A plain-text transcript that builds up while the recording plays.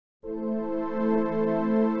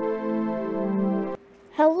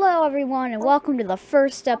everyone, and welcome to the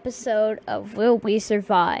first episode of Will We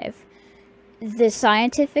Survive? The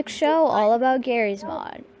scientific show all about Gary's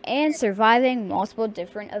Mod and surviving multiple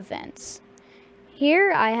different events.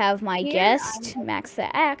 Here I have my guest,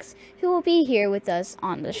 MaxTheAxe, who will be here with us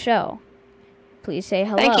on the show. Please say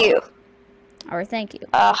hello. Thank you. Or thank you.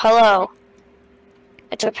 Hello.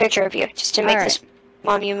 I took a picture of you just to make All this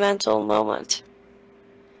monumental moment.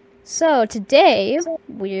 So today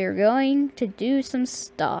we're going to do some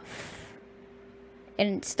stuff.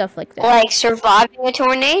 And stuff like that. Like surviving a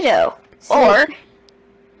tornado. Or,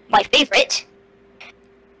 my favorite.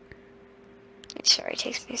 Sorry, it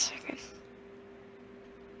takes me a second.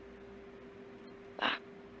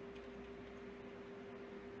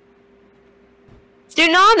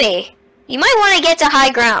 Tsunami! You might want to get to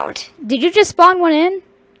high ground. Did you just spawn one in?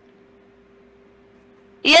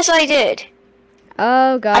 Yes, I did.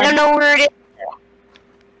 Oh god. I don't know where it is.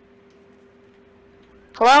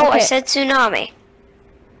 Hello? Okay. I said tsunami.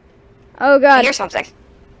 Oh god. I hear something.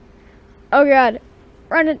 Oh god.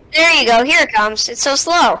 Run it. There you go. Here it comes. It's so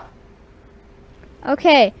slow.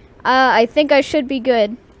 Okay. I think I should be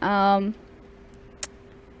good. Oh,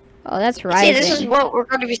 that's rising. See, this is what we're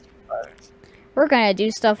going to be. We're gonna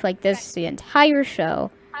do stuff like this the entire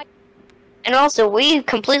show. And also, we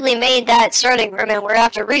completely made that starting room, and we're gonna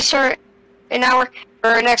have to restart an hour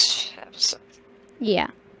for our next episode. Yeah.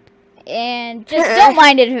 And just don't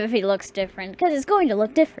mind it if it looks different, because it's going to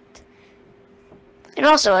look different. And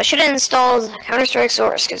also, I should have installed Counter-Strike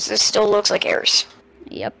Source, because this still looks like errors.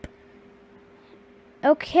 Yep.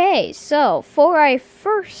 Okay, so for our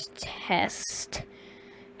first test,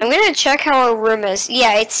 I'm gonna check how our room is.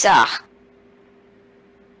 Yeah, it's,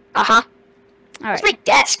 Uh-huh. alright. It's my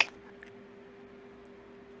desk.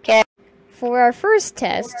 Okay. For our first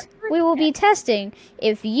test, we will be testing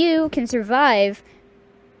if you can survive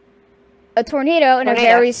a tornado in a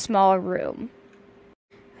very small room.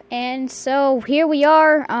 And so here we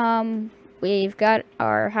are. We've got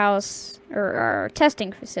our house, or our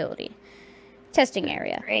testing facility, testing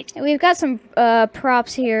area. Great. And we've got some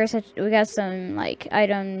props here. We got some like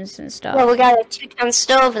items and stuff. Well, we got a 2-ton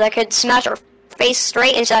stove that could smash our face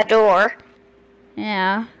straight into that door.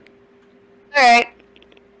 Yeah. Alright.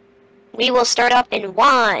 We will start up in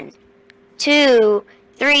 1, 2,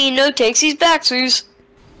 3. No takesies backsies.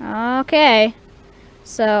 Okay.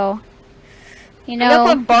 So, you I'm know,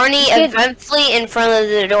 gonna put Barney eventfully in front of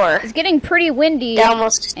the door. it's getting pretty windy. That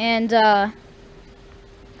almost. And Not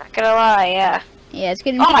gonna lie, yeah. yeah, it's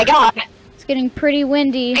getting. Oh my god! It's getting pretty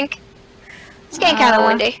windy. It's getting kind of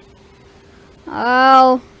windy.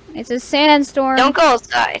 Oh, it's a sandstorm. Don't go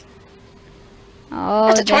outside. Oh,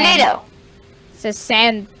 It's a tornado. It's a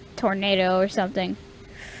sand tornado or something.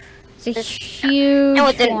 It's a huge No,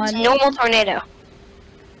 it's a one. normal tornado.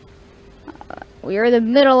 We're in the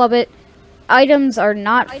middle of it. Items are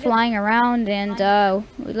not flying around, and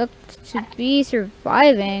we look to be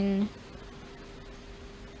surviving.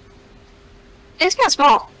 It's kind of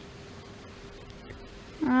small.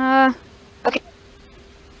 Okay.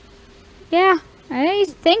 Yeah, I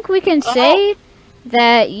think we can say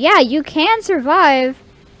that, yeah, you can survive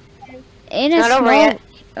in a Not over small... yet.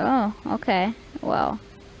 Oh, okay. Well.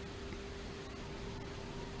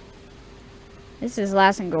 This is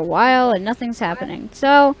lasting a while and nothing's happening.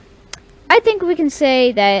 So, I think we can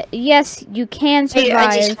say that, yes, you can survive.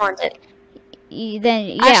 I just spawned it. Then,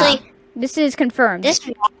 yeah. Actually, this is confirmed. this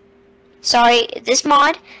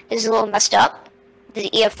mod is a little messed up. The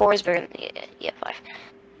EF4 is better than the EF5.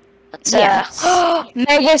 Let's,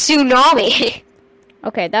 Mega Tsunami!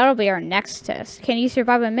 Okay, that'll be our next test. Can you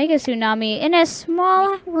survive a mega tsunami in a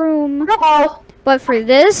small room? Uh-oh. But for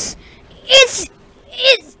this, it's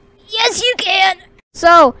yes, you can.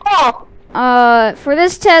 So, for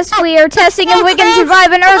this test, we are testing if we can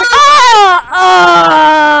survive an earth.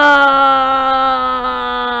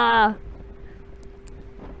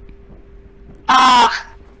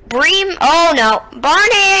 Bream. Oh no,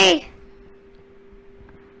 Barney.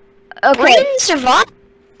 Okay. Bream survived.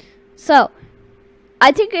 So,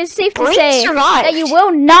 I think it's safe to Bream say survived. that you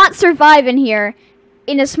will not survive in here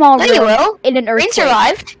in a small room you will. in an earthquake. Bream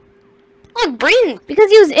survived. Look, Bream. Because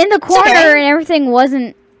he was in the corner okay. and everything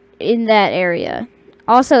wasn't in that area.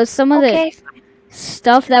 Also, some of the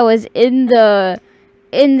stuff that was in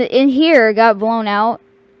here got blown out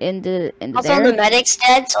into Also, there. the medic's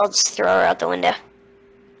dead, so I'll just throw her out the window.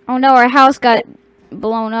 Oh no, our house got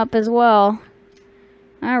blown up as well.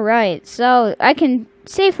 Alright, so I can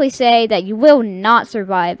safely say that you will not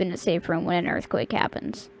survive in a safe room when an earthquake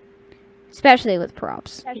happens. Especially with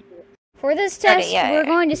props. For this test, we're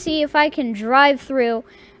going to see if I can drive through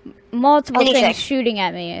multiple things shooting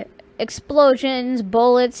at me explosions,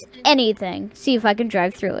 bullets, anything. See if I can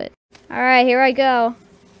drive through it. Alright, here I go.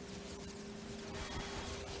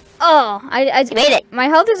 Oh, I You made it. My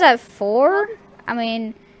health is at 4. I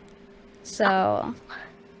mean, so...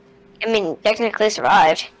 I mean, technically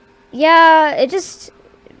survived. Yeah, it just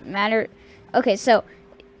mattered. Okay, so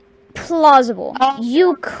plausible.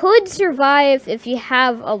 You could survive if you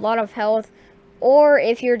have a lot of health, or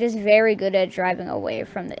if you're just very good at driving away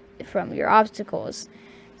from your obstacles.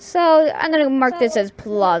 So I'm gonna mark this as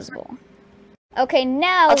plausible. Okay,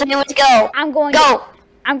 now I'll tell you when to go.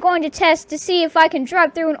 I'm going to test to see if I can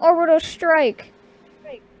drive through an orbital strike.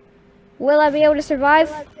 Will I be able to survive?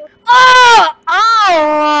 Oh!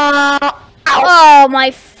 Oh,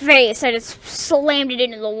 my face! I just slammed it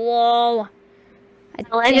into the wall. I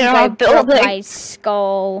think I broke my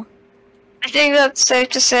skull. I think that's safe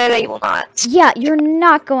to say that you will not. Yeah, you're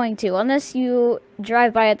not going to, unless you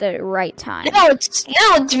drive by at the right time. No,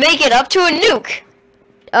 to make it up to a nuke.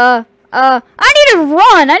 I need to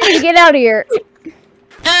run! I need to get out of here.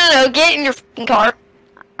 No, get in your f***ing car.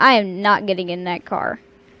 I am not getting in that car.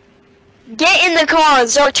 Get in the car and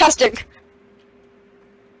start testing.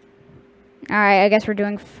 Alright, I guess we're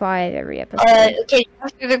doing 5 every episode. Okay,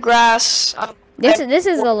 through the grass. This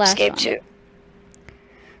is the last one. Too.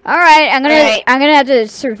 Alright, I'm gonna have to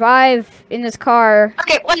survive in this car.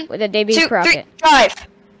 Okay, 1, with a Davy 2, Crockett. 3, drive.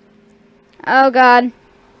 Oh god.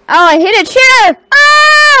 Oh, I hit a chair!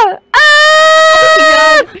 Ah!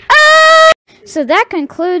 Ah! Ah! So that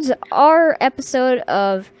concludes our episode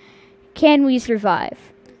of Can We Survive?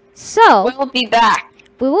 So We'll be back.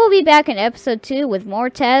 We will be back in episode 2 with more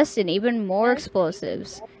tests and even more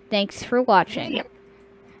explosives. Thanks for watching.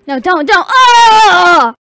 No, don't!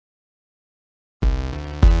 Ah!